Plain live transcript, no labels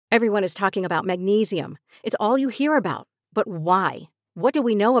Everyone is talking about magnesium. It's all you hear about. But why? What do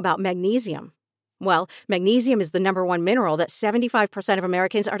we know about magnesium? Well, magnesium is the number one mineral that 75% of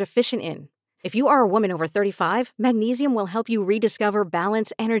Americans are deficient in. If you are a woman over 35, magnesium will help you rediscover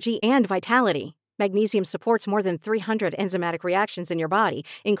balance, energy, and vitality. Magnesium supports more than 300 enzymatic reactions in your body,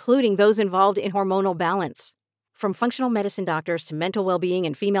 including those involved in hormonal balance. From functional medicine doctors to mental well-being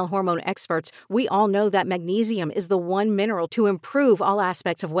and female hormone experts, we all know that magnesium is the one mineral to improve all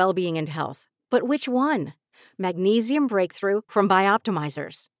aspects of well-being and health. But which one? Magnesium Breakthrough from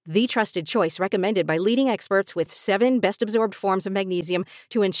Bioptimizers, the trusted choice recommended by leading experts with 7 best-absorbed forms of magnesium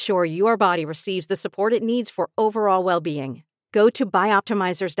to ensure your body receives the support it needs for overall well-being. Go to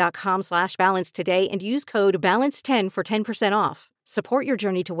bioptimizers.com/balance today and use code BALANCE10 for 10% off. Support your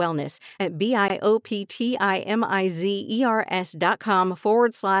journey to wellness at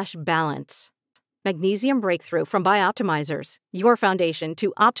bioptimizers.com/balance. Magnesium Breakthrough from Bioptimizers, your foundation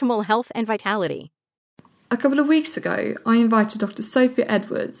to optimal health and vitality. A couple of weeks ago, I invited Dr. Sophia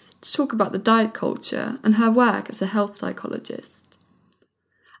Edwards to talk about the diet culture and her work as a health psychologist.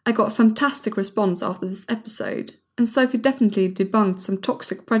 I got a fantastic response after this episode, and Sophie definitely debunked some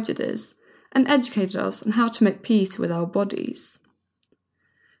toxic prejudice and educated us on how to make peace with our bodies.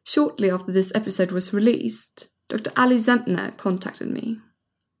 Shortly after this episode was released, Dr. Ali Zentner contacted me.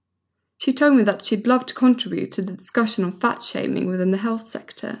 She told me that she'd love to contribute to the discussion on fat shaming within the health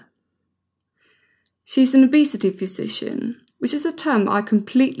sector. She's an obesity physician, which is a term I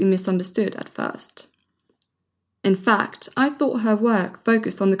completely misunderstood at first. In fact, I thought her work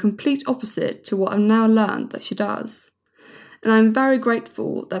focused on the complete opposite to what I've now learned that she does, and I'm very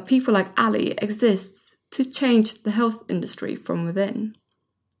grateful that people like Ali exist to change the health industry from within.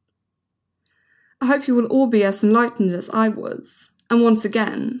 I hope you will all be as enlightened as I was, and once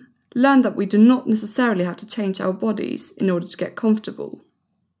again, learn that we do not necessarily have to change our bodies in order to get comfortable.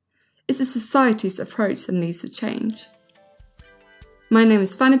 It's a society's approach that needs to change. My name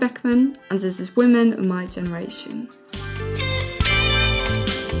is Fanny Beckman, and this is Women of My Generation.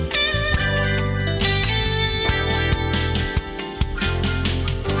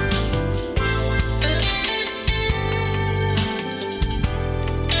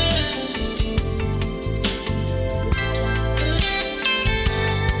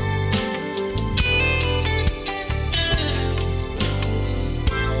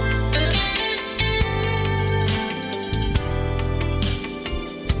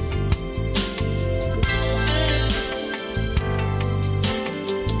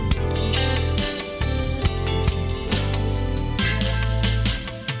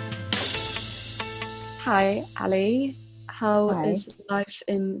 Hi, Ali. How is life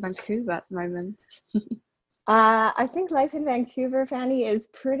in Vancouver at the moment? I think life in Vancouver, Fanny, is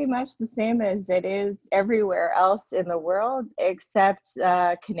pretty much the same as it is everywhere else in the world, except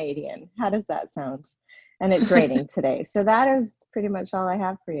Canadian. How does that sound? And it's raining today. So that is pretty much all I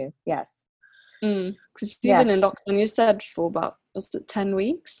have for you. Yes. Because you've been in lockdown, you said, for about, was it 10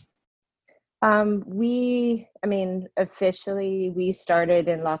 weeks? Officially we started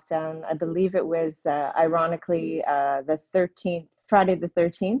in lockdown. I believe it was, ironically, Friday the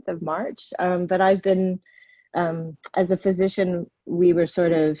 13th of March. But I've been, as a physician, we were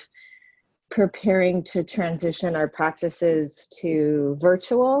sort of preparing to transition our practices to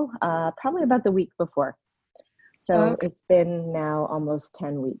virtual, probably about the week before. So It's been now almost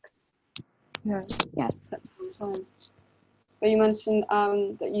 10 weeks. Yeah. Yes. That's fine. But you mentioned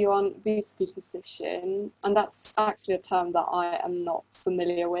that you're an obesity physician, and that's actually a term that I am not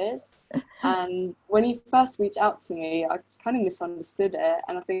familiar with. And when you first reached out to me, I kind of misunderstood it,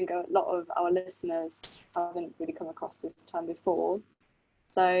 and I think a lot of our listeners haven't really come across this term before.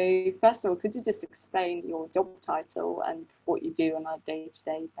 So first of all, could you just explain your job title and what you do on a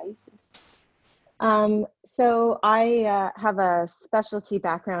day-to-day basis? So I have a specialty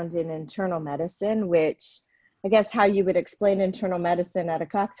background in internal medicine, which I guess how you would explain internal medicine at a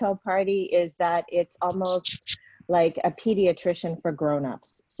cocktail party is that it's almost like a pediatrician for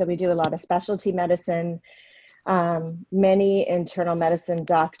grown-ups. So we do a lot of specialty medicine. Many internal medicine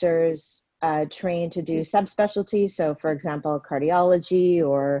doctors train to do subspecialties. So for example, cardiology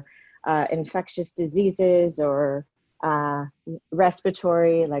or infectious diseases or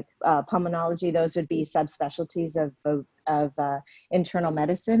respiratory, like pulmonology. Those would be subspecialties of internal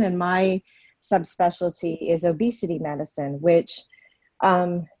medicine. And my subspecialty is obesity medicine, which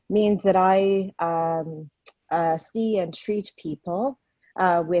means that I see and treat people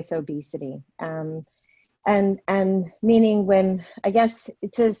with obesity. And meaning when, I guess,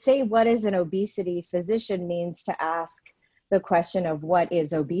 to say what is an obesity physician means to ask the question of what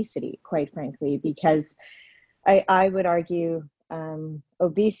is obesity, quite frankly, because I would argue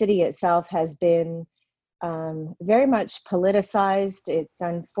obesity itself has been very much politicized. It's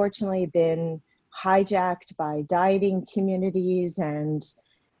unfortunately been hijacked by dieting communities, and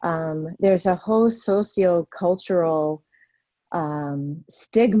there's a whole socio-cultural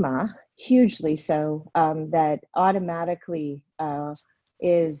stigma, hugely so, that automatically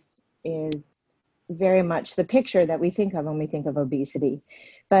is very much the picture that we think of when we think of obesity.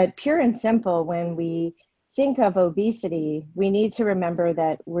 But pure and simple, when we think of obesity, we need to remember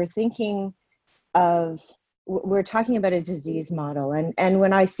that we're talking about a disease model. And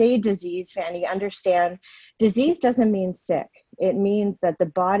when I say disease, Fanny, understand, disease doesn't mean sick. It means that the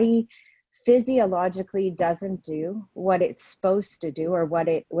body physiologically doesn't do what it's supposed to do or what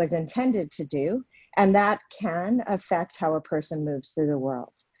it was intended to do. And that can affect how a person moves through the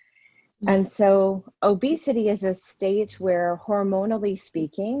world. And so obesity is a state where, hormonally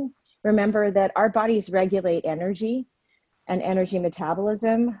speaking, remember that our bodies regulate energy and energy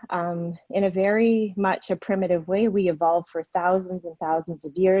metabolism in a very much a primitive way. We evolved for thousands and thousands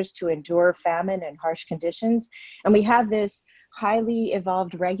of years to endure famine and harsh conditions. And we have this highly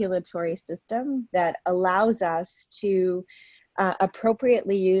evolved regulatory system that allows us to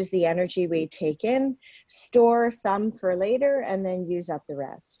appropriately use the energy we take in, store some for later, and then use up the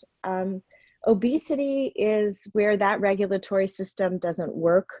rest. Obesity is where that regulatory system doesn't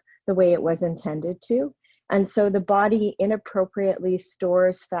work the way it was intended to. And so the body inappropriately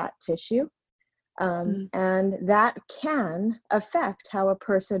stores fat tissue, and that can affect how a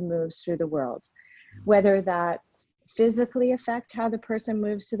person moves through the world, whether that's physically affect how the person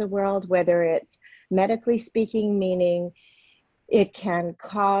moves through the world, whether it's medically speaking, meaning it can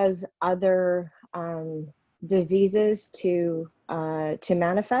cause other diseases to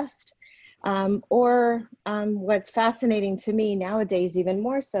manifest, or what's fascinating to me nowadays, even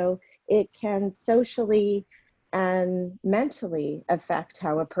more so, it can socially and mentally affect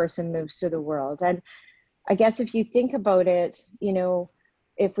how a person moves through the world. And I guess if you think about it,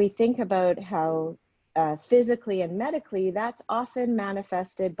 if we think about how physically and medically, that's often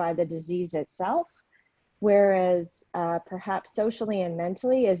manifested by the disease itself, whereas perhaps socially and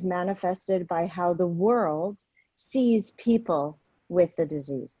mentally is manifested by how the world sees people with the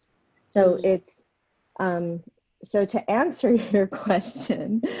disease. So it's, so to answer your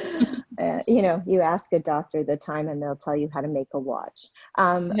question, you ask a doctor the time and they'll tell you how to make a watch.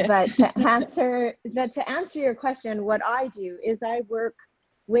 But to answer your question, what I do is I work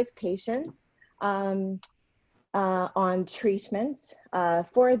with patients on treatments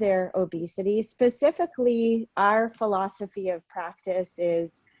for their obesity. Specifically, our philosophy of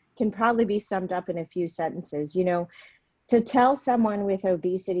practice can probably be summed up in a few sentences. To tell someone with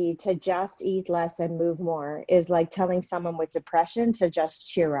obesity to just eat less and move more is like telling someone with depression to just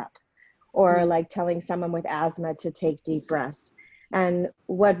cheer up, or like telling someone with asthma to take deep breaths. And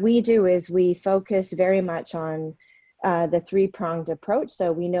what we do is we focus very much on the three-pronged approach.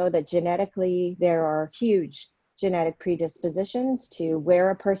 So we know that genetically there are huge genetic predispositions to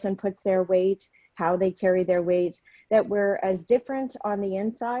where a person puts their weight, how they carry their weight, that we're as different on the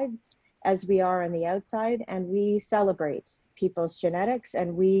insides as we are on the outside, and we celebrate people's genetics.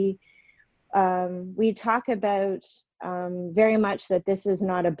 And we talk about very much that this is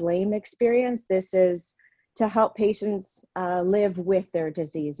not a blame experience. This is to help patients live with their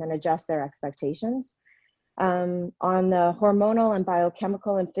disease and adjust their expectations. On the hormonal and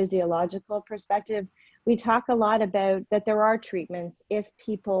biochemical and physiological perspective, we talk a lot about that there are treatments if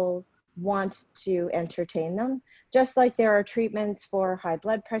people want to entertain them, just like there are treatments for high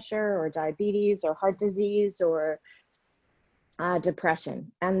blood pressure or diabetes or heart disease or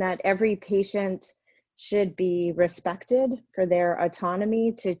depression, and that every patient should be respected for their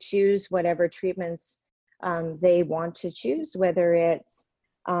autonomy to choose whatever treatments they want to choose, whether it's,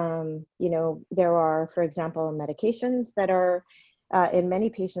 there are, for example, medications that are in many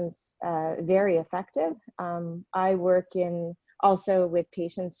patients very effective. I work also with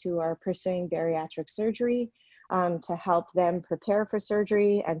patients who are pursuing bariatric surgery to help them prepare for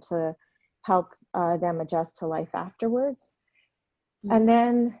surgery and to help them adjust to life afterwards. And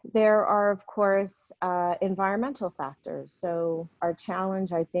then there are, of course, environmental factors. So our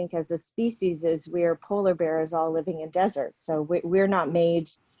challenge, I think, as a species is we're polar bears all living in deserts. So we're not made,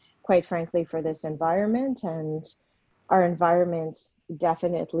 quite frankly, for this environment. And our environment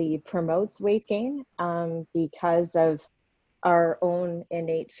definitely promotes weight gain because of our own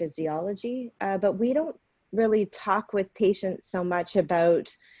innate physiology. But we don't really talk with patients so much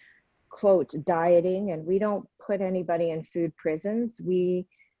about, quote, dieting, and we don't put anybody in food prisons. We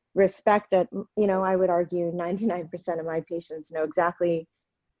respect that, I would argue 99% of my patients know exactly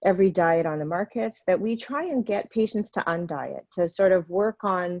every diet on the market, that we try and get patients to undiet, to sort of work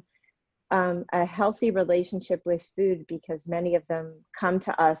on a healthy relationship with food, because many of them come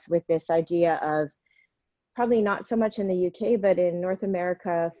to us with this idea of, probably not so much in the UK, but in North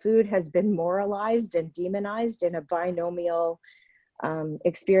America, food has been moralized and demonized in a binomial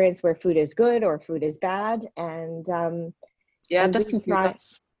experience where food is good or food is bad. And yeah, and we definitely. try,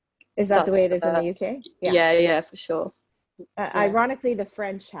 is that the way it is in the UK? Yeah, for sure. Ironically, the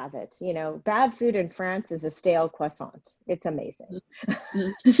French have it. You know, bad food in France is a stale croissant. It's amazing.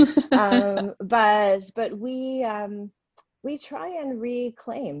 But we try and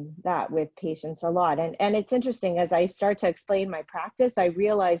reclaim that with patients a lot. And it's interesting, as I start to explain my practice, I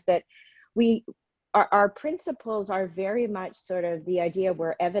realize that our principles are very much sort of the idea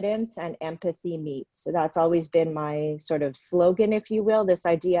where evidence and empathy meet. So that's always been my sort of slogan, if you will, this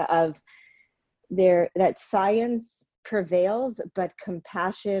idea of that science prevails, but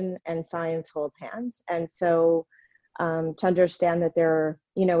compassion and science hold hands. And so to understand that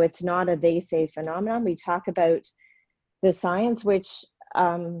it's not a they say phenomenon. We talk about the science, which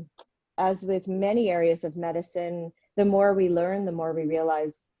as with many areas of medicine, the more we learn, the more we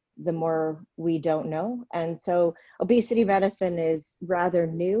realize, the more we don't know. And so obesity medicine is rather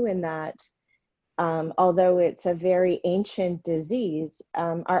new in that although it's a very ancient disease,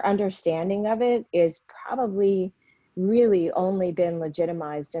 our understanding of it is probably really only been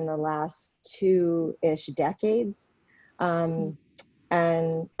legitimized in the last 2-ish decades. And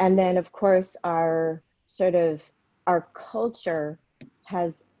then of course our culture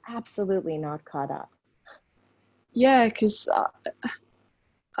has absolutely not caught up. Yeah, because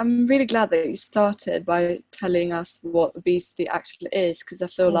I'm really glad that you started by telling us what obesity actually is, because I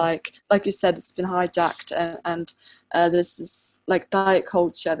feel like you said, it's been hijacked, and there's this like diet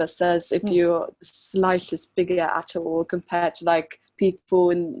culture that says if you're the slightest bigger at all compared to like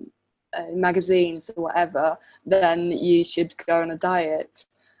people in magazines or whatever, then you should go on a diet.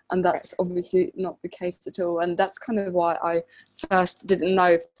 And that's obviously not the case at all. And that's kind of why I first didn't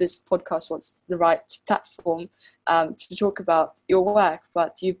know if this podcast was the right platform to talk about your work.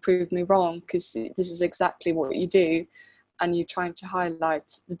 But you proved me wrong, because this is exactly what you do. And you're trying to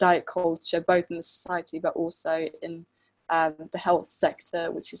highlight the diet culture, both in the society, but also in the health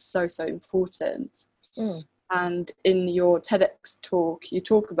sector, which is so, so important. And in your TEDx talk, you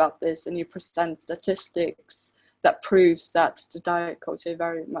talk about this and you present statistics that proves that the diet culture is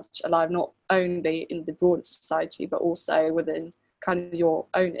very much alive, not only in the broader society, but also within kind of your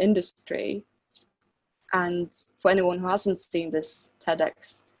own industry. And for anyone who hasn't seen this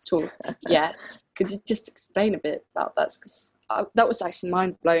TEDx talk yet, could you just explain a bit about that? Because that was actually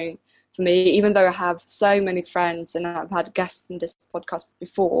mind-blowing for me, even though I have so many friends and I've had guests in this podcast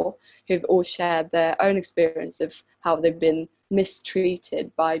before who've all shared their own experience of how they've been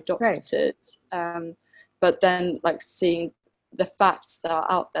mistreated by doctors. But then like seeing the facts that are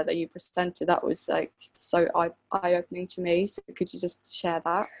out there that you presented, that was like so eye-opening to me. So could you just share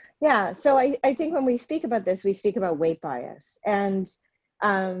that? Yeah, so I think when we speak about this, we speak about weight bias. And,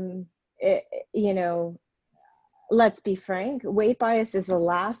 let's be frank, weight bias is the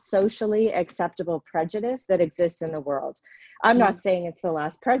last socially acceptable prejudice that exists in the world. I'm not saying it's the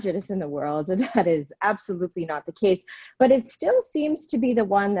last prejudice in the world, and that is absolutely not the case, but it still seems to be the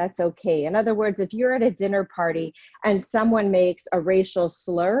one that's okay. In other words, if you're at a dinner party and someone makes a racial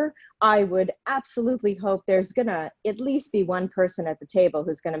slur, I would absolutely hope there's gonna at least be one person at the table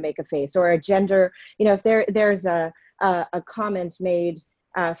who's gonna make a face, or a gender, if there's a comment made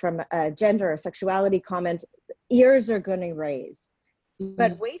from a gender or sexuality comment, ears are going to raise.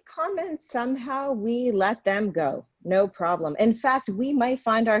 But weight comments, somehow we let them go, no problem. In fact, we might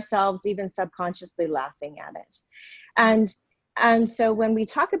find ourselves even subconsciously laughing at it. And so when we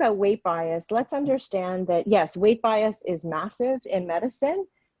talk about weight bias, let's understand that yes, weight bias is massive in medicine,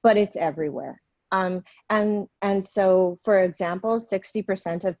 but it's everywhere. And so, for example,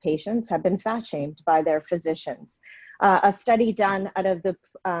 60% of patients have been fat shamed by their physicians. A study done out of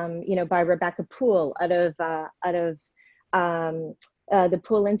by Rebecca Poole out of the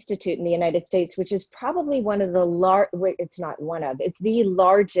Poole Institute in the United States, which is probably one of the it's the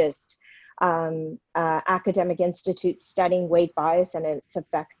largest academic institute studying weight bias and its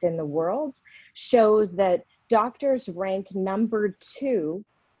effect in the world, shows that doctors rank number 2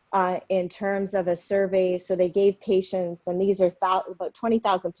 in terms of a survey. So they gave patients, and these are about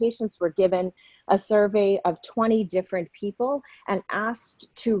 20,000 patients were given a survey of 20 different people and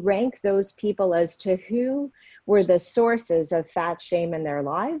asked to rank those people as to who were the sources of fat shame in their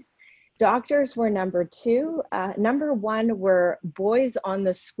lives. Doctors were number 2. Number 1 were boys on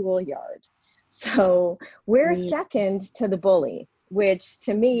the schoolyard. So we're second to the bully. which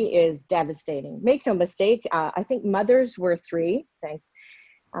to me is devastating. Make no mistake, I think mothers were 3. Thank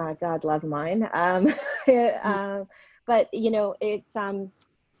God love mine. But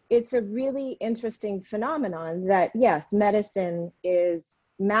it's a really interesting phenomenon that, yes, medicine is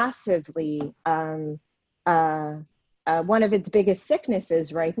massively one of its biggest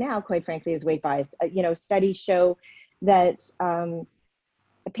sicknesses right now, quite frankly, is weight bias. Studies show that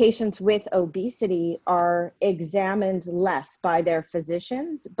patients with obesity are examined less by their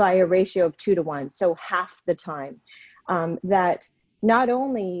physicians by a ratio of 2 to 1, so half the time. That not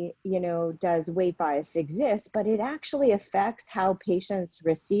only, does weight bias exist, but it actually affects how patients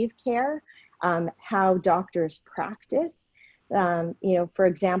receive care, how doctors practice. For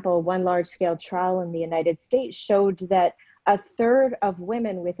example, one large-scale trial in the United States showed that a third of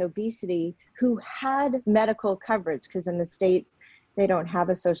women with obesity who had medical coverage, because in the States, they don't have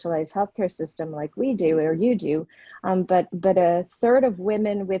a socialized healthcare system like we do or you do, but a third of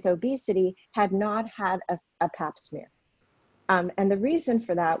women with obesity had not had a pap smear. And the reason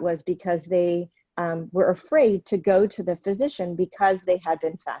for that was because they were afraid to go to the physician because they had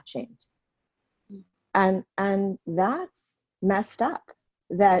been fat shamed. And that's messed up,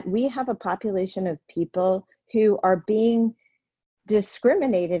 that we have a population of people who are being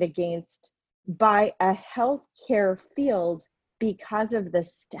discriminated against by a healthcare field because of the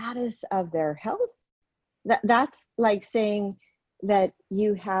status of their health. That's like saying that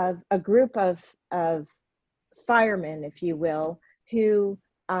you have a group of firemen, if you will, who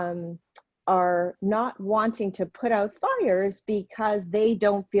are not wanting to put out fires because they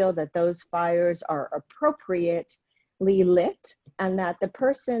don't feel that those fires are appropriately lit, and that the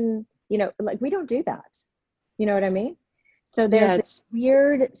person, we don't do that. You know what I mean? So there's this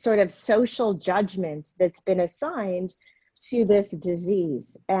weird sort of social judgment that's been assigned to this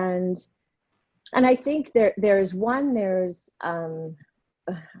disease. And I think there's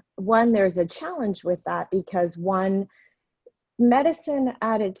a challenge with that, because medicine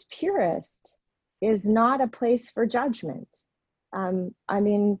at its purest is not a place for judgment.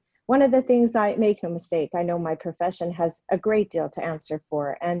 One of the things, I make no mistake, I know my profession has a great deal to answer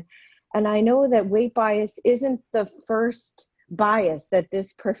for. And I know that weight bias isn't the first bias that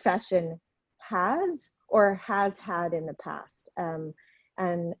this profession has or has had in the past.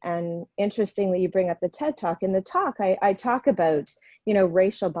 And interestingly, you bring up the TED Talk. In the talk, I talk about,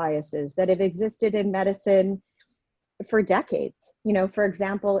 racial biases that have existed in medicine for decades. For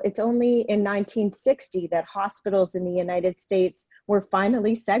example, it's only in 1960 that hospitals in the United States were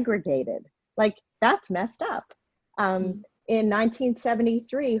finally segregated. Like, that's messed up. In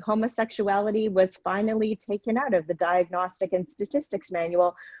 1973, homosexuality was finally taken out of the Diagnostic and Statistics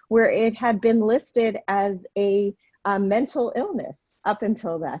Manual, where it had been listed as a mental illness up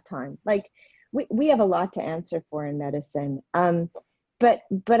until that time. Like, we have a lot to answer for in medicine. But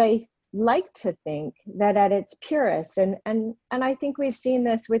I like to think that at its purest, and I think we've seen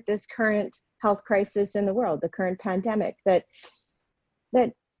this with this current health crisis in the world, the current pandemic, that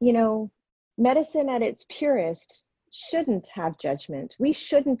medicine at its purest shouldn't have judgment. We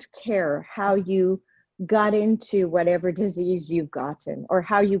shouldn't care how you got into whatever disease you've gotten or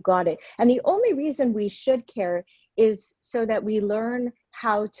how you got it. And the only reason we should care is so that we learn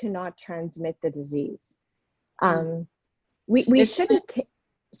how to not transmit the disease. We shouldn't.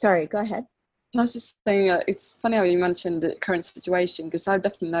 Sorry, go ahead. I was just saying, it's funny how you mentioned the current situation, because I've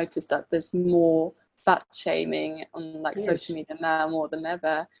definitely noticed that there's more fat shaming on social media now more than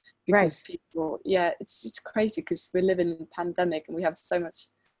ever, because people, it's crazy, because we live in a pandemic and we have so much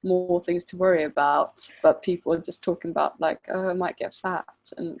more things to worry about, but people are just talking about I might get fat,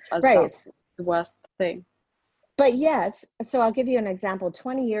 and that's the worst thing. But yet, so I'll give you an example.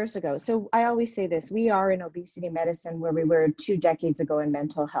 20 years ago, so I always say this, we are in obesity medicine where we were 2 decades ago in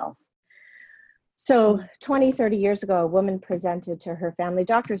mental health. So 20, 30 years ago, a woman presented to her family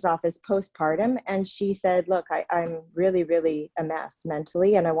doctor's office postpartum, and she said, look, I'm really, really a mess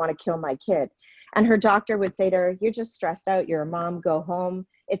mentally, and I want to kill my kid. And her doctor would say to her, you're just stressed out, you're a mom, go home,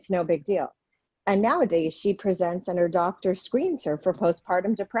 it's no big deal. And nowadays she presents and her doctor screens her for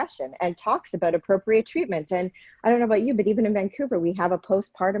postpartum depression and talks about appropriate treatment. And I don't know about you, but even in Vancouver, we have a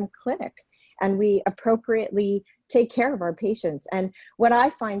postpartum clinic, and we appropriately take care of our patients. And what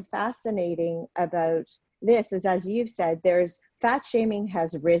I find fascinating about this is, as you've said, there's fat shaming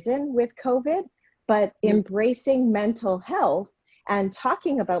has risen with COVID, but embracing mental health and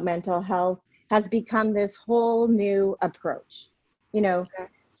talking about mental health has become this whole new approach,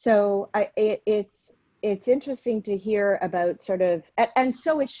 So it's interesting to hear about sort of, and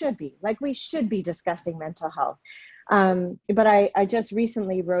so it should be, we should be discussing mental health. But I just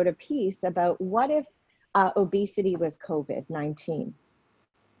recently wrote a piece about what if obesity was COVID-19.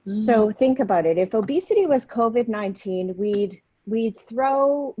 So think about it. If obesity was COVID-19,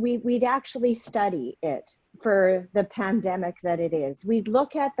 we'd actually study it for the pandemic that it is. We'd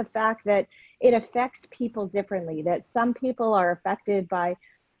look at the fact that it affects people differently, that some people are affected by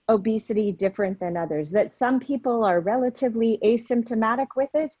obesity different than others, that some people are relatively asymptomatic with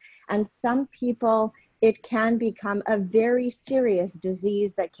it, and some people, it can become a very serious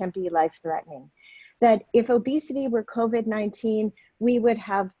disease that can be life-threatening. That if obesity were COVID-19, we would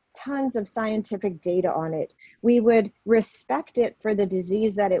have tons of scientific data on it. We would respect it for the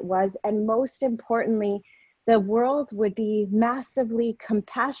disease that it was, and most importantly, the world would be massively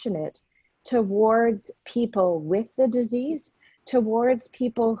compassionate towards people with the disease, towards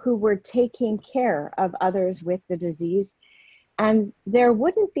people who were taking care of others with the disease. And there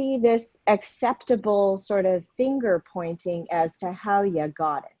wouldn't be this acceptable sort of finger pointing as to how you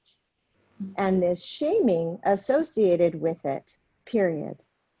got it, and this shaming associated with it, period.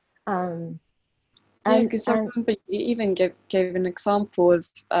 Because I remember you even gave an example of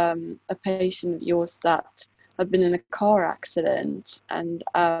a patient of yours that had been in a car accident, and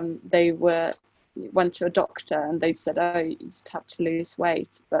they went to a doctor and they'd said, oh, you just have to lose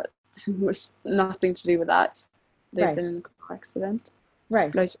weight, but it was nothing to do with that. They'd been in a car accident.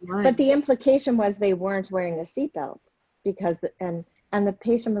 Right. But the implication was they weren't wearing a seatbelt because, and the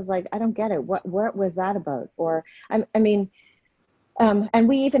patient was like, I don't get it. What was that about? Or, I mean, and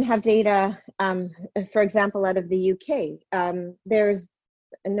we even have data, for example, out of the UK. There's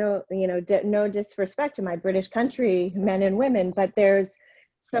no disrespect to my British country men and women, but there's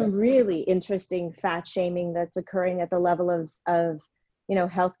some really interesting fat shaming that's occurring at the level of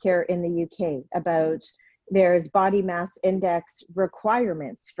healthcare in the UK about there's body mass index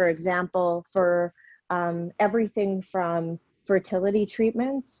requirements, for example, for everything from fertility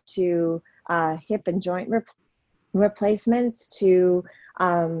treatments to hip and joint replacements to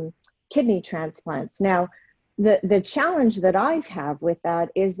kidney transplants. Now, the challenge that I have with that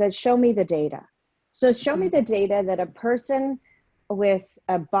is that show me the data. So show me the data that a person with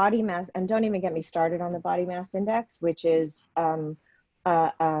a body mass, and don't even get me started on the body mass index, which is a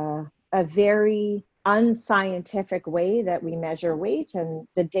very unscientific way that we measure weight, and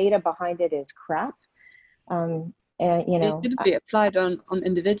the data behind it is crap. And it shouldn't be applied on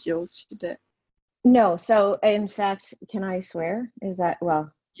individuals, should it? No. So in fact, can I swear? Is that,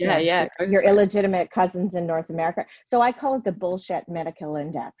 well, yeah, your illegitimate cousins in North America. So I call it the bullshit medical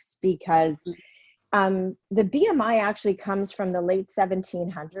index, because the BMI actually comes from the late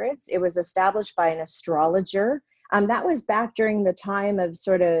 1700s. It was established by an astrologer. That was back during the time of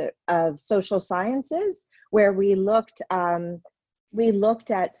sort of social sciences, where we looked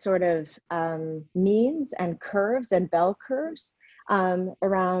at sort of means and curves and bell curves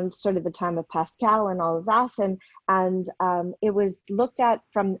around sort of the time of Pascal and all of that. And it was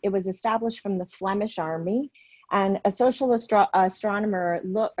established from the Flemish army, and a social astronomer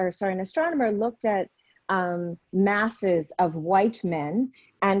looked at masses of white men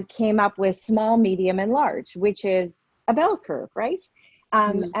and came up with small, medium, and large, which is a bell curve, right?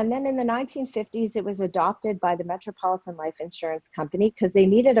 And then in the 1950s, it was adopted by the Metropolitan Life Insurance Company because they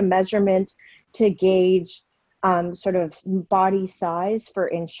needed a measurement to gauge sort of body size for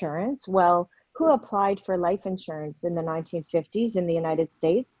insurance. Well, who applied for life insurance in the 1950s in the United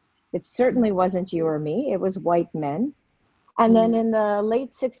States? It certainly wasn't you or me, it was white men. And then in the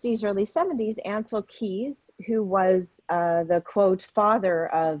late 60s, early 70s, Ansel Keys, who was the quote father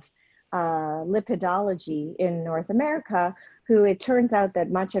of lipidology in North America, who it turns out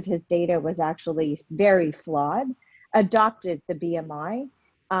that much of his data was actually very flawed, adopted the BMI.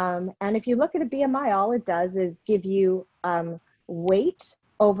 And if you look at a BMI, all it does is give you weight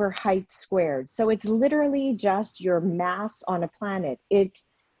over height squared. So it's literally just your mass on a planet.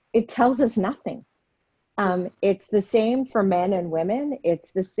 It tells us nothing. It's the same for men and women.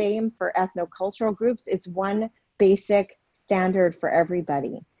 It's the same for ethnocultural groups. It's one basic standard for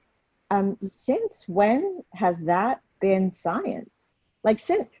everybody. Since when has that been science?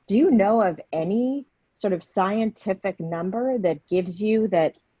 Do you know of any sort of scientific number that gives you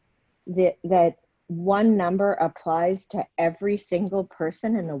that one number applies to every single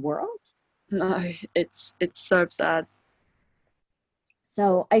person in the world? No, it's so absurd.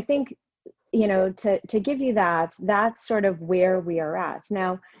 So I think, to give you that's sort of where we are at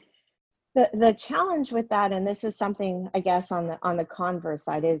now. The challenge with that, and this is something I guess on the converse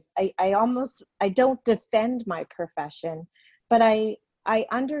side, is I don't defend my profession, but I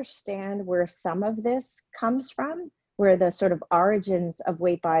understand where some of this comes from, where the sort of origins of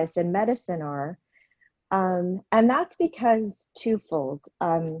weight bias in medicine are. And that's because twofold.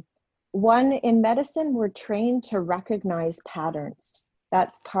 one, in medicine, we're trained to recognize patterns.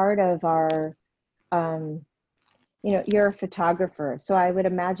 That's part of our, you're a photographer, so I would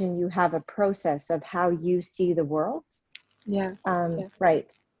imagine you have a process of how you see the world. Yeah.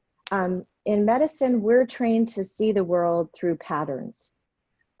 Right. In medicine, we're trained to see the world through patterns.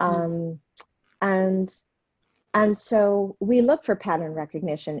 And so we look for pattern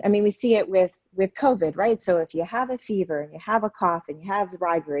recognition. I mean, we see it with COVID, right? So if you have a fever and you have a cough and you have the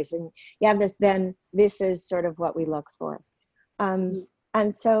rivalries and you have this, then this is sort of what we look for.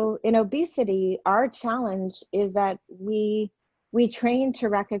 And so in obesity, our challenge is that we train to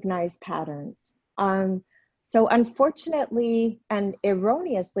recognize patterns. So unfortunately and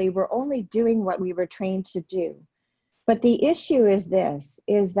erroneously, we're only doing what we were trained to do. But the issue is this,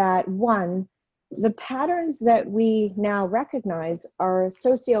 is that one, the patterns that we now recognize are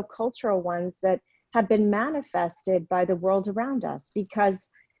sociocultural ones that have been manifested by the world around us, because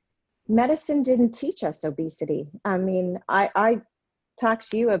medicine didn't teach us obesity. I mean, I talk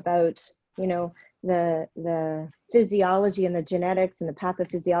to you about, the physiology and the genetics and the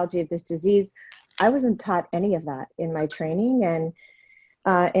pathophysiology of this disease. I wasn't taught any of that in my training. And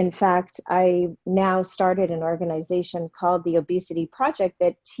in fact, I now started an organization called the Obesity Project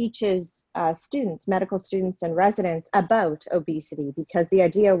that teaches students, medical students and residents about obesity, because the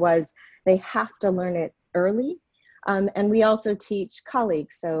idea was they have to learn it early. And we also teach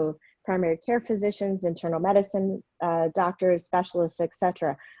colleagues, so primary care physicians, internal medicine doctors, specialists,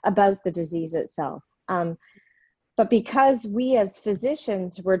 etc., about the disease itself. But because we as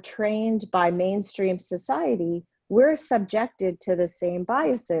physicians were trained by mainstream society, we're subjected to the same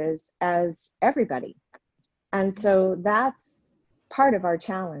biases as everybody. And so that's part of our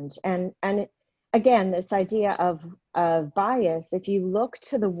challenge. And again, this idea of bias, if you look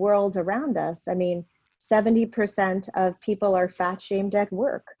to the world around us, I mean, 70% of people are fat shamed at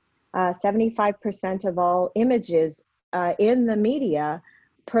work. 75% of all images in the media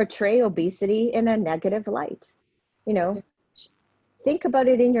portray obesity in a negative light. Think about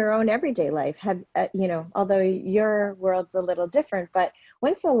it in your own everyday life. Although your world's a little different, but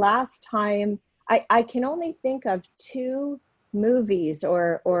when's the last time, I can only think of 2 movies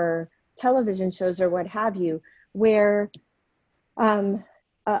or television shows or what have you, where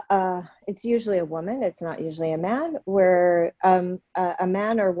it's usually a woman, it's not usually a man, where a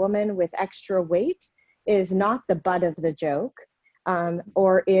man or woman with extra weight is not the butt of the joke,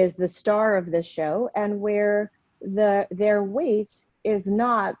 or is the star of the show, and where their weight is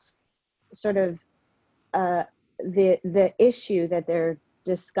not sort of the issue that they're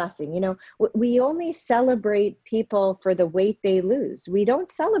discussing. We only celebrate people for the weight they lose. We don't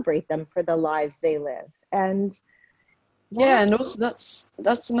celebrate them for the lives they live. And and also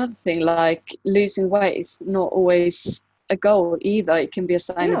that's another thing, like losing weight is not always a goal either. It can be a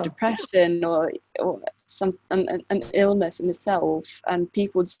sign of depression or an illness in itself, and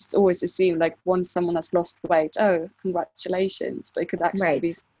people just always assume, like, once someone has lost weight, oh, congratulations, but it could actually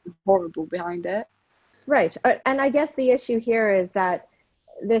be horrible behind it. Right. And I guess the issue here is that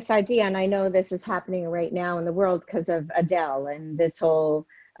this idea, and I know this is happening right now in the world because of Adele and this whole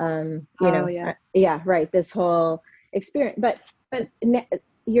this whole experience, but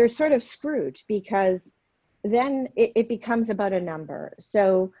you're sort of screwed, because then it becomes about a number.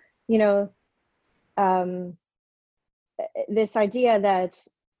 So this idea that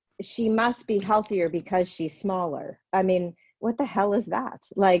she must be healthier because she's smaller. I mean, what the hell is that?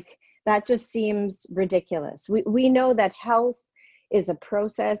 Like, that just seems ridiculous. We know that health is a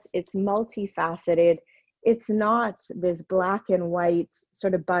process. It's multifaceted. It's not this black and white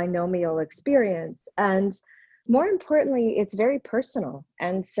sort of binomial experience. And more importantly, it's very personal.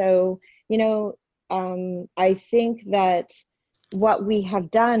 And so, I think that what we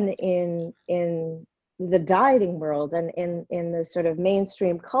have done in the dieting world and in the sort of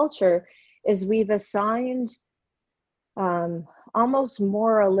mainstream culture is we've assigned almost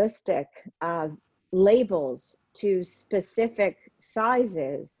moralistic labels to specific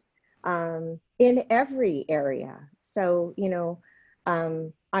sizes in every area. So,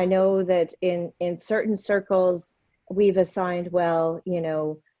 I know that in certain circles we've assigned,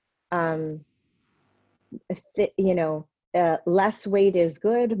 less weight is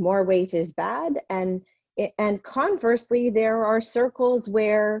good, more weight is bad, and conversely, there are circles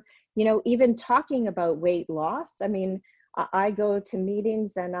where even talking about weight loss. I mean, I go to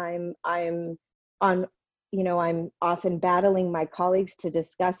meetings and I'm on, I'm often battling my colleagues to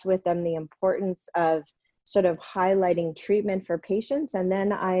discuss with them the importance of sort of highlighting treatment for patients, and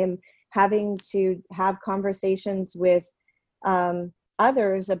then I'm having to have conversations with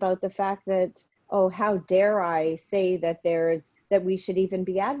others about the fact that oh, how dare I say that we should even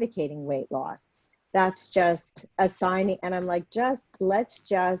be advocating weight loss. That's just a sign. And I'm like, let's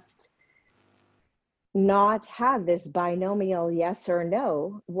just not have this binomial yes or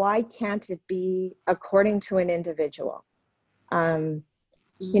no. Why can't it be according to an individual? You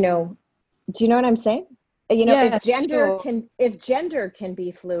know, do you know what I'm saying? You know, Yeah, if gender can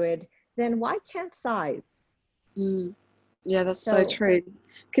be fluid, then why can't size? Yeah, that's so true.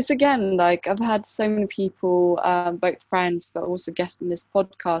 Because again, like, I've had so many people, both friends but also guests in this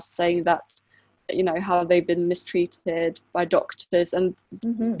podcast, saying that, you know, how they've been mistreated by doctors, and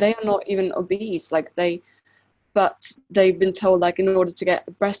they are not even obese, like but they've been told, like, in order to get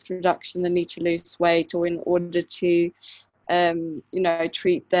a breast reduction they need to lose weight, or in order to you know,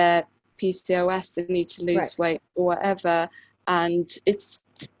 treat their PCOS they need to lose weight or whatever. And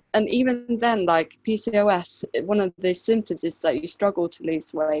even then, like, PCOS, one of the symptoms is that you struggle to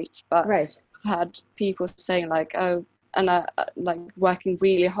lose weight, but I've had people saying, like, oh, and like working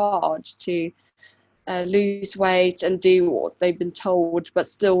really hard to lose weight and do what they've been told, but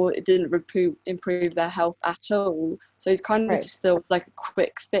still it didn't improve their health at all. So it kind of just feels like a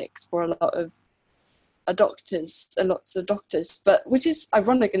quick fix for a lot of lots of doctors, but which is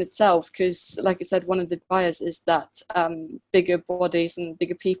ironic in itself, because, like I said, one of the bias is that bigger bodies and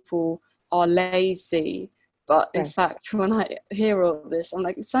bigger people are lazy. But in fact, when I hear all this, I'm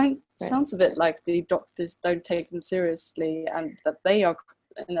like, it sounds a bit like the doctors don't take them seriously, and that they are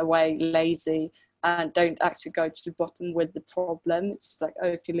in a way lazy and don't actually go to the bottom with the problem. It's just like, oh,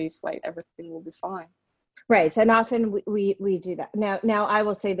 if you lose weight, everything will be fine. Right. And often we do that. Now I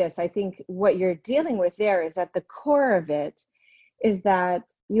will say this, I think what you're dealing with there is at the core of it is that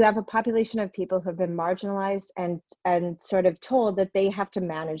you have a population of people who have been marginalized and sort of told that they have to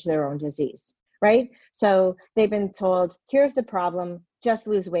manage their own disease, right? So they've been told, here's the problem, just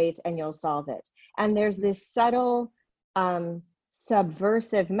lose weight and you'll solve it. And there's this subtle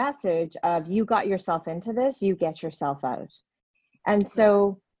subversive message of, you got yourself into this, you get yourself out. And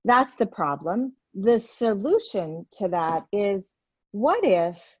so that's the problem. The solution to that is, what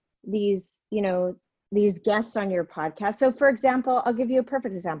if these guests on your podcast, so for example, I'll give you a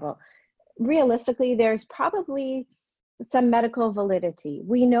perfect example. Realistically, there's probably some medical validity.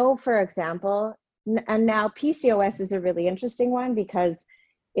 We know, for example, and now PCOS is a really interesting one because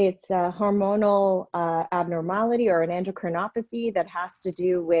it's a hormonal abnormality or an endocrinopathy that has to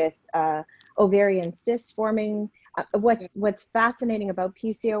do with ovarian cysts forming. What's fascinating about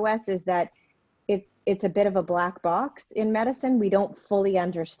PCOS is that it's a bit of a black box in medicine. We don't fully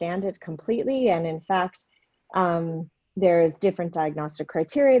understand it completely. And in fact, there's different diagnostic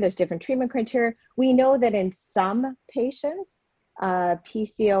criteria, there's different treatment criteria. We know that in some patients,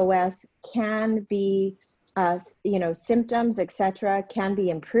 PCOS can be, symptoms, etc., can be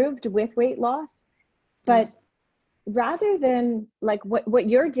improved with weight loss. But rather than, like, what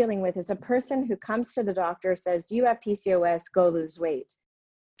you're dealing with is a person who comes to the doctor, says, you have PCOS, go lose weight.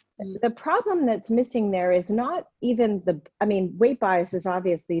 The problem that's missing there is not even weight bias is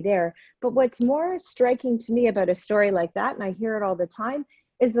obviously there, but what's more striking to me about a story like that, and I hear it all the time,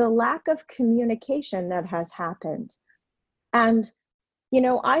 is the lack of communication that has happened. And,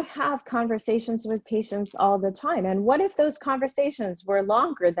 I have conversations with patients all the time. And what if those conversations were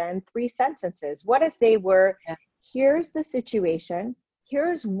longer than 3 sentences? What if they were, here's the situation,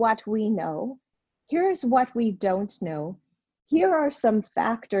 here's what we know, here's what we don't know, here are some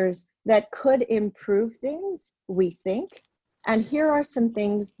factors that could improve things, we think, and here are some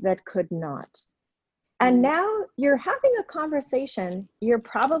things that could not. And now you're having a conversation, you're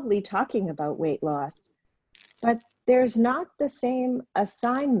probably talking about weight loss, but there's not the same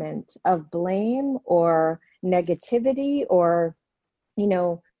assignment of blame or negativity or,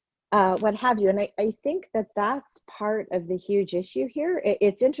 what have you. And I think that that's part of the huge issue here.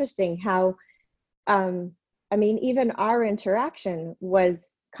 It's interesting how, even our interaction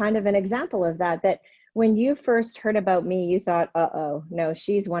was kind of an example of that when you first heard about me, you thought, uh-oh, no,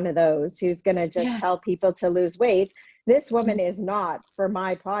 she's one of those who's going to just tell people to lose weight. This woman is not for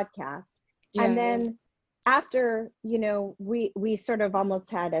my podcast. And then after, we sort of almost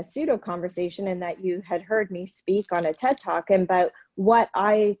had a pseudo conversation in that you had heard me speak on a TED Talk about what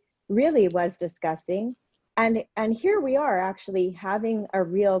I really was discussing. And here we are actually having a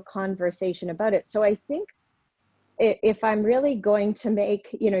real conversation about it. So I think if I'm really going to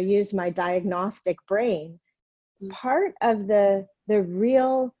use my diagnostic brain, part of the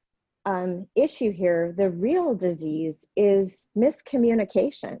real issue here, the real disease, is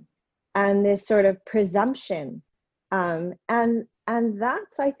miscommunication and this sort of presumption. And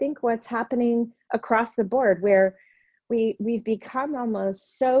that's, I think, what's happening across the board, where we've become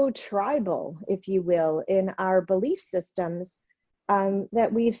almost so tribal, if you will, in our belief systems,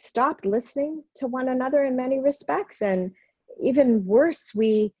 that we've stopped listening to one another in many respects. And even worse,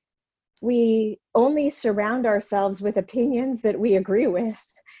 we only surround ourselves with opinions that we agree with.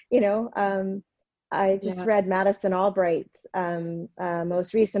 I just read Madison Albright's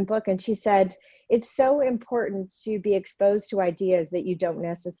most recent book, and she said it's so important to be exposed to ideas that you don't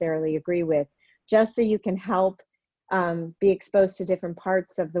necessarily agree with, just so you can help be exposed to different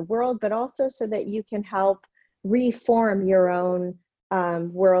parts of the world, but also so that you can help reform your own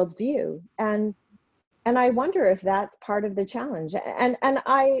worldview. And I wonder if that's part of the challenge. And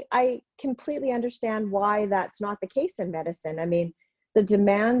I completely understand why that's not the case in medicine. I mean, the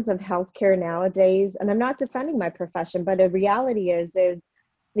demands of healthcare nowadays, and I'm not defending my profession, but the reality is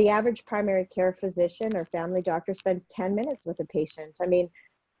the average primary care physician or family doctor spends 10 minutes with a patient. I mean,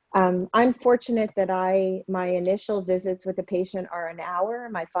 I'm fortunate that my initial visits with a patient are an hour.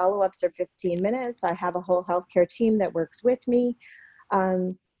 My follow-ups are 15 minutes. I have a whole healthcare team that works with me.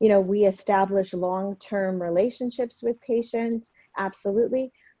 We establish long-term relationships with patients,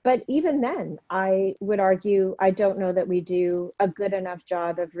 absolutely. But even then, I would argue, I don't know that we do a good enough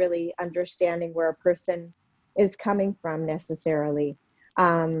job of really understanding where a person is coming from necessarily.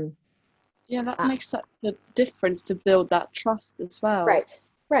 That makes such a difference to build that trust as well.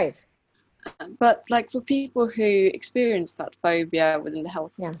 Right. But like for people who experience that phobia within the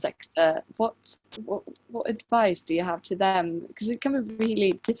health sector, what advice do you have to them? Because it can be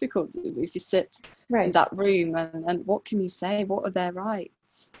really difficult if you sit in that room, and what can you say? What are their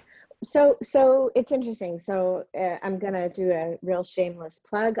rights? So it's interesting. So I'm going to do a real shameless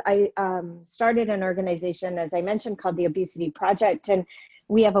plug. I started an organization, as I mentioned, called the Obesity Project, and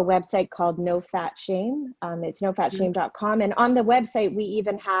we have a website called No Fat Shame. It's nofatshame.com. And on the website, we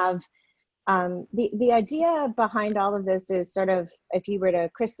even have the idea behind all of this is sort of, if you were to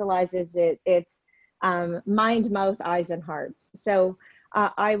crystallize, it's mind, mouth, eyes, and hearts. So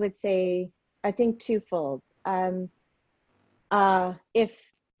I would say, I think twofold.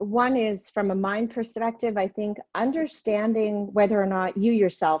 If one is from a mind perspective, I think understanding whether or not you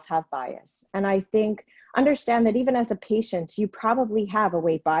yourself have bias. And I think understand that even as a patient, you probably have a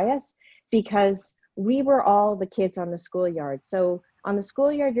weight bias, because we were all the kids on the schoolyard. So on the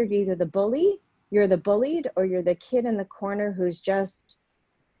schoolyard, you're either the bully, you're the bullied, or you're the kid in the corner who's just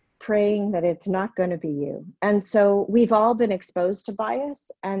praying that it's not going to be you. And so we've all been exposed to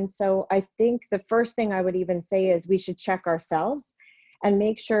bias. And so I think the first thing I would even say is we should check ourselves and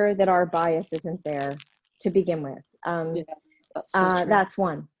make sure that our bias isn't there to begin with. That's so true. That's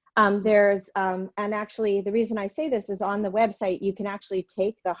one. And actually the reason I say this is on the website, you can actually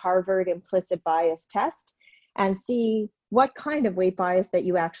take the Harvard implicit bias test and see what kind of weight bias that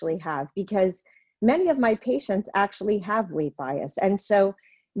you actually have, because many of my patients actually have weight bias. And so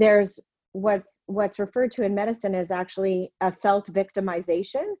there's what's referred to in medicine as actually a felt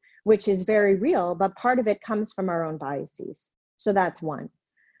victimization, which is very real, but part of it comes from our own biases. So that's one.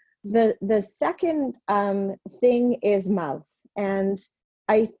 The second thing is mouth. And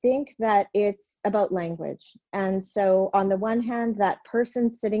I think that it's about language. And so on the one hand, that person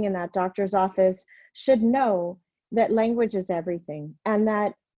sitting in that doctor's office should know that language is everything, and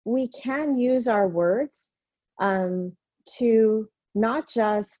that we can use our words to not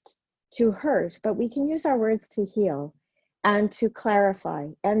just to hurt, but we can use our words to heal and to clarify.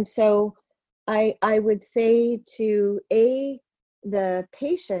 And so I would say to the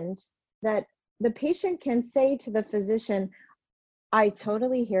patient, that the patient can say to the physician, I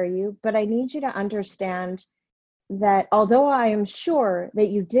totally hear you, but I need you to understand that although I am sure that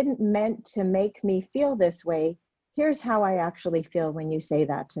you didn't meant to make me feel this way, here's how I actually feel when you say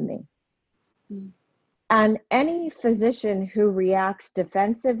that to me. And any physician who reacts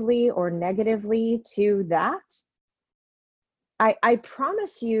defensively or negatively to that, I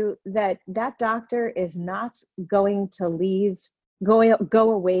promise you that doctor is not going to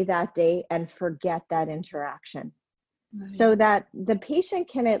go away that day and forget that interaction. So that the patient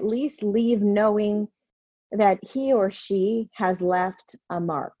can at least leave knowing that he or she has left a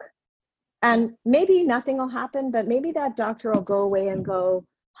mark. And maybe nothing will happen, but maybe that doctor will go away and go,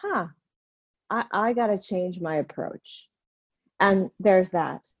 I got to change my approach. And there's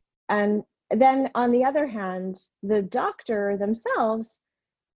that. And then on the other hand, the doctor themselves,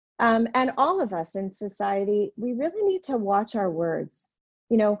 and all of us in society, we really need to watch our words.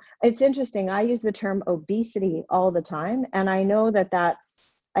 You know, it's interesting. I use the term obesity all the time, and I know that that's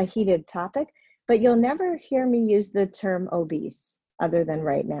a heated topic, but you'll never hear me use the term obese other than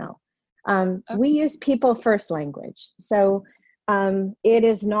right now. We use people first language. So It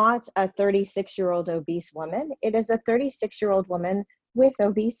is not a 36-year-old obese woman. It is a 36-year-old woman with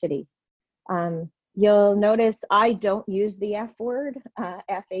obesity. You'll notice I don't use the F word,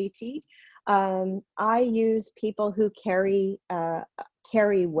 F-A-T. I use people who carry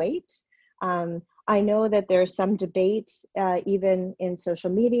weight. I know that there's some debate, even in social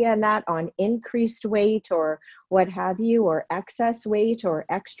media and that, on increased weight or what have you, or excess weight or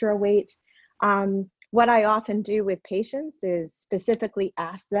extra weight. What I often do with patients is specifically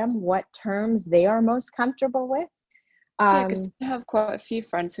ask them what terms they are most comfortable with. Yeah, because I have quite a few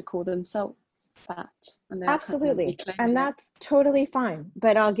friends who call themselves fat, and they're Absolutely, kind of and that's totally fine.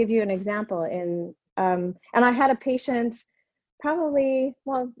 But I'll give you an example. And I had a patient, probably,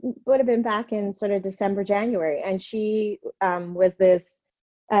 well, would have been back in sort of December, January, and she was this.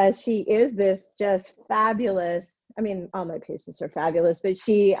 She is this just fabulous. I mean, all my patients are fabulous, but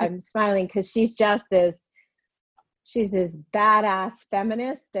I'm smiling because she's just this. She's this badass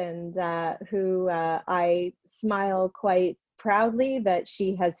feminist, and who I smile quite proudly that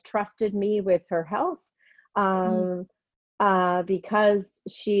she has trusted me with her health, because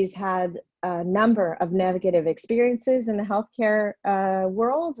she's had a number of negative experiences in the healthcare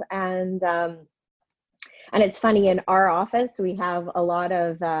world. And it's funny, in our office, we have a lot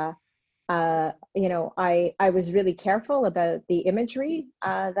of, I was really careful about the imagery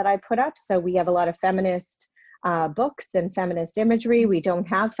that I put up. So we have a lot of feminist books and feminist imagery. We don't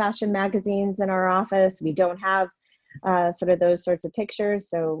have fashion magazines in our office. We don't have sort of those sorts of pictures.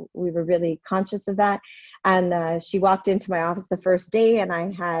 So we were really conscious of that. And she walked into my office the first day, and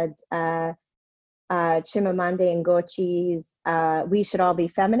I had Chimamanda Ngozi's "We Should All Be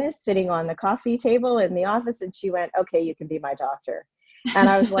Feminists" sitting on the coffee table in the office. And she went, "Okay, you can be my doctor." And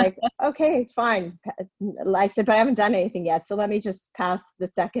I was like, "Okay, fine." I said, "But I haven't done anything yet, so let me just pass the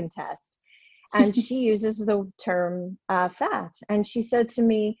second test." And she uses the term fat. And she said to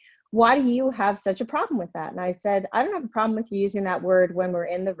me, "Why do you have such a problem with that?" And I said, "I don't have a problem with you using that word when we're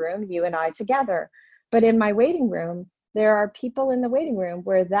in the room, you and I together. But in my waiting room, there are people in the waiting room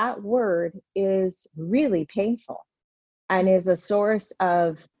where that word is really painful and is a source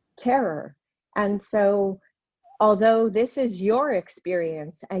of terror. And so, although this is your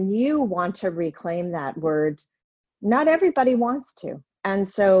experience and you want to reclaim that word, not everybody wants to." And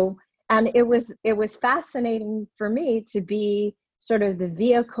so, and it was fascinating for me to be sort of the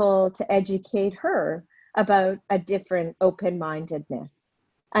vehicle to educate her about a different open-mindedness.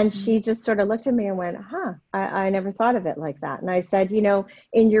 And she just sort of looked at me and went, I never thought of it like that. And I said, in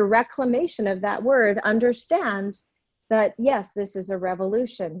your reclamation of that word, understand that, yes, this is a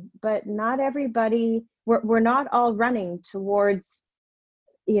revolution, but not everybody, we're not all running towards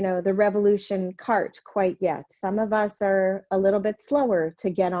the revolution cart quite yet. Some of us are a little bit slower to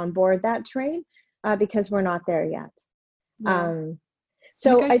get on board that train because we're not there yet. Yeah.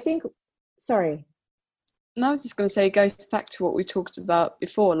 So I think, sorry. No, I was just going to say, it goes back to what we talked about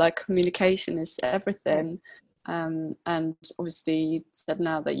before, like communication is everything. And obviously you said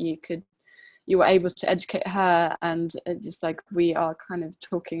now that you were able to educate her, and just like we are kind of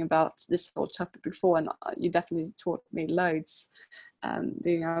talking about this whole topic before, and you definitely taught me loads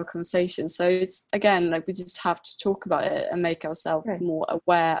during our conversation. So it's, again, like we just have to talk about it and make ourselves more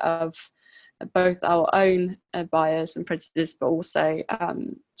aware of both our own bias and prejudice, but also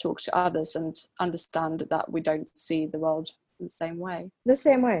talk to others and understand that we don't see the world in the same way. The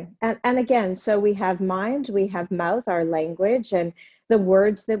same way. And again, so we have mind, we have mouth, our language, and the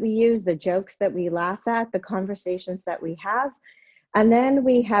words that we use, the jokes that we laugh at, the conversations that we have. And then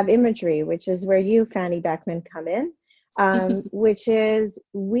we have imagery, which is where you, Fanny Beckman, come in, which is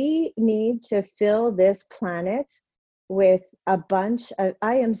we need to fill this planet with a bunch of,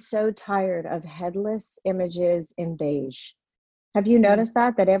 I am so tired of headless images in beige. Have you noticed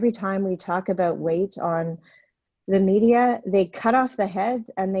that every time we talk about weight on the media, they cut off the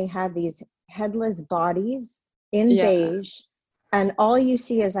heads and they have these headless bodies in beige, and all you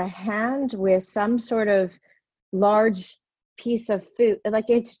see is a hand with some sort of large piece of food. Like,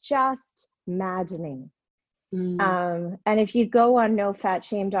 it's just maddening. And if you go on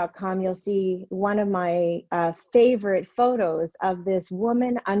nofatshame.com, you'll see one of my favorite photos of this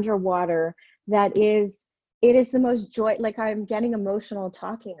woman underwater that is, it is the most joy, like I'm getting emotional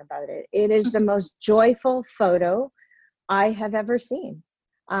talking about it. It is the most joyful photo I have ever seen.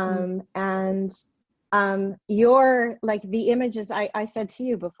 And you're like, the images I said to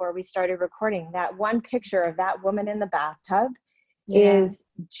you before we started recording, that one picture of that woman in the bathtub is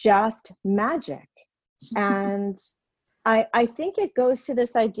just magic. And I think it goes to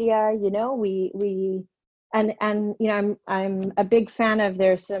this idea, we and you know, I'm a big fan of,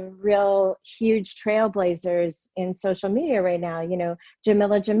 there's some real huge trailblazers in social media right now, you know,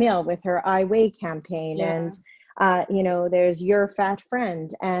 Jamila Jamil with her I Weigh campaign, and you know, there's Your Fat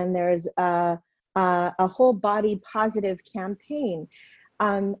Friend, and there's a whole body positive campaign,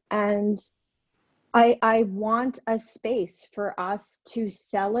 and I want a space for us to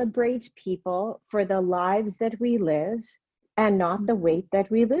celebrate people for the lives that we live and not the weight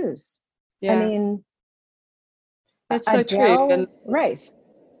that we lose. I mean, it's so Adele, true. And right.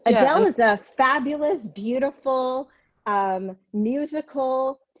 Adele is a fabulous, beautiful,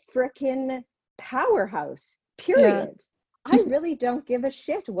 musical frickin' powerhouse, period. I really don't give a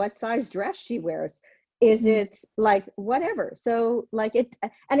shit what size dress she wears. Is it like whatever? So like it,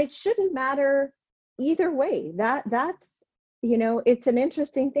 and it shouldn't matter either way. That's, you know, it's an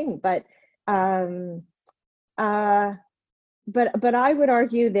interesting thing, but but I would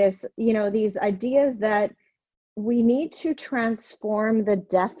argue this, you know, these ideas that we need to transform the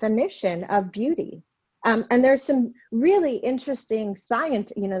definition of beauty. And there's some really interesting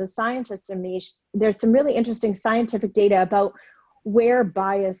science, you know, the scientists in me, there's some really interesting scientific data about where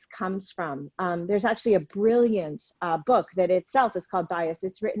bias comes from. There's actually a brilliant book that itself is called Bias.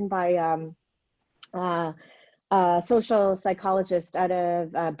 It's written by social psychologist out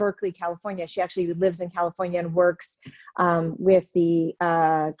of Berkeley, California. She actually lives in California and works with the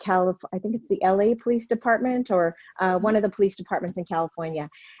I think it's the LA Police Department, or one of the police departments in California.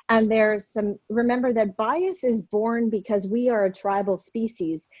 And there's some, remember that bias is born because we are a tribal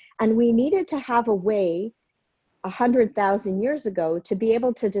species, and we needed to have a way 100,000 years ago to be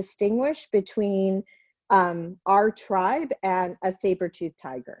able to distinguish between our tribe and a saber-toothed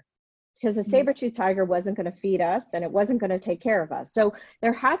tiger. Because a saber-toothed tiger wasn't going to feed us, and it wasn't going to take care of us. So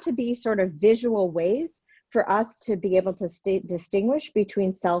there had to be sort of visual ways for us to be able to distinguish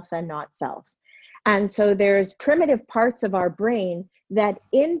between self and not self. And so there's primitive parts of our brain that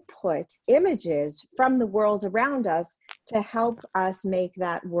input images from the world around us to help us make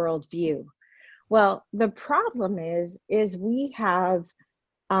that world view. Well, the problem is we have,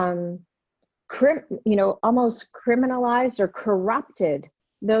 you know, almost criminalized or corrupted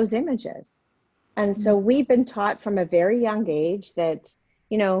those images. And so we've been taught from a very young age that,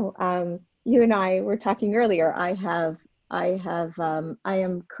 you know, you and I were talking earlier, I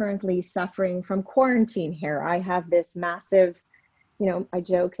am currently suffering from quarantine hair. I have this massive, you know, I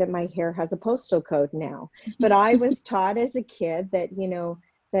joke that my hair has a postal code now, but I was taught as a kid that, you know,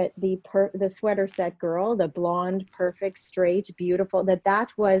 that the sweater set girl, the blonde, perfect, straight, beautiful, that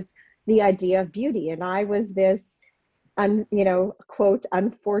was the idea of beauty. And I was this, you know, quote,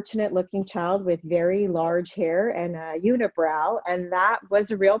 unfortunate looking child with very large hair and a unibrow, and that was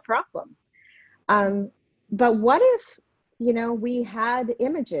a real problem. But what if, you know, we had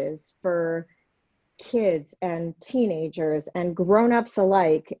images for kids and teenagers and grown-ups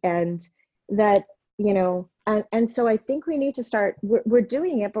alike, and that, you know, and so I think we need to start, we're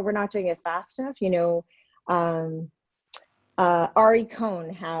doing it, but we're not doing it fast enough, you know. Ari Cohn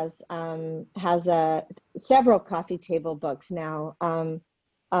has several coffee table books now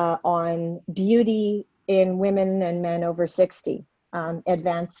on beauty in women and men over 60.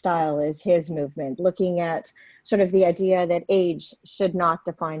 Advanced Style is his movement, looking at sort of the idea that age should not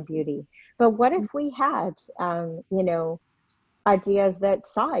define beauty. But what if we had, you know, ideas that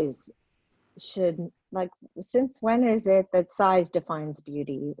size should, like, since when is it that size defines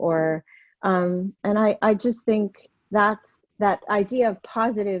beauty? Or, and I just think that's that idea of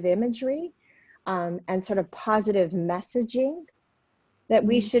positive imagery and sort of positive messaging, that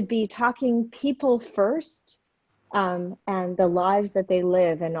we should be talking people first and the lives that they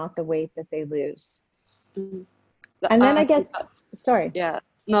live and not the weight that they lose. And then I guess, sorry. Yeah,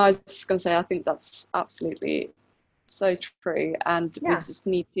 no, I was just going to say, I think that's absolutely so true. And we just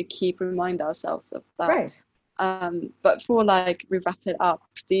need to keep remind ourselves of that. Right. But before like we wrap it up,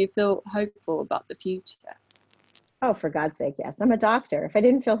 do you feel hopeful about the future? Oh, for God's sake, yes. I'm a doctor. If I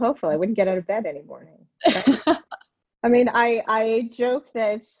didn't feel hopeful, I wouldn't get out of bed any morning. I mean, I joke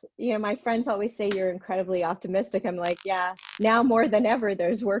that, you know, my friends always say you're incredibly optimistic. I'm like, yeah, now more than ever,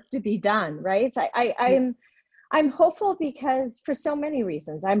 there's work to be done, right? I'm hopeful because, for so many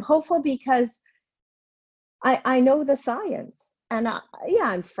reasons. I'm hopeful because I know the science, and yeah,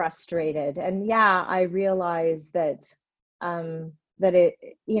 I'm frustrated, and yeah, I realize that that it,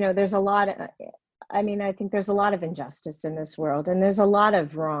 you know, there's a lot of, I mean, I think there's a lot of injustice in this world, and there's a lot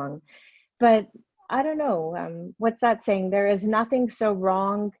of wrong, but I don't know, what's that saying? There is nothing so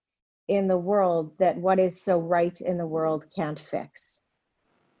wrong in the world that what is so right in the world can't fix.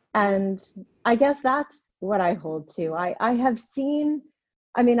 And I guess that's what I hold to. I have seen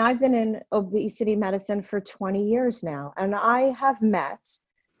I mean, I've been in obesity medicine for 20 years now, and I have met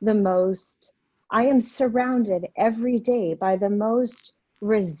I am surrounded every day by the most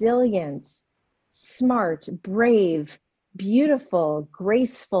resilient, smart, brave, beautiful,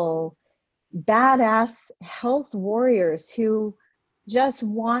 graceful, badass health warriors who just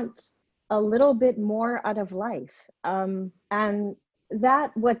want a little bit more out of life. And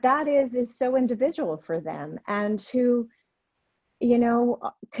what that is so individual for them, and who,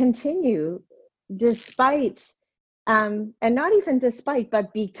 continue despite, and not even despite,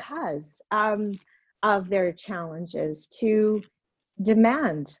 but because of their challenges, to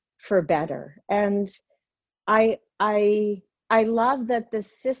demand for better. And I love that the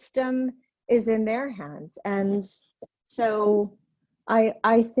system is in their hands. And so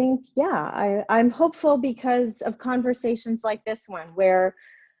I think, I'm hopeful because of conversations like this one, where,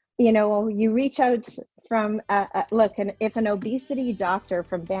 you reach out from, look, and if an obesity doctor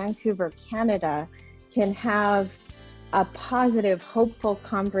from Vancouver, Canada, can have a positive, hopeful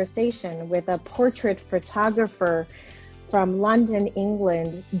conversation with a portrait photographer from London,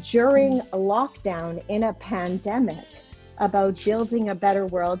 England, during a lockdown in a pandemic, about building a better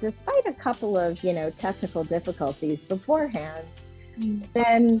world, despite a couple of, technical difficulties beforehand,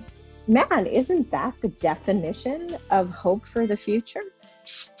 then, man, isn't that the definition of hope for the future?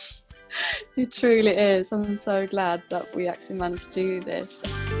 It truly is. I'm so glad that we actually managed to do this.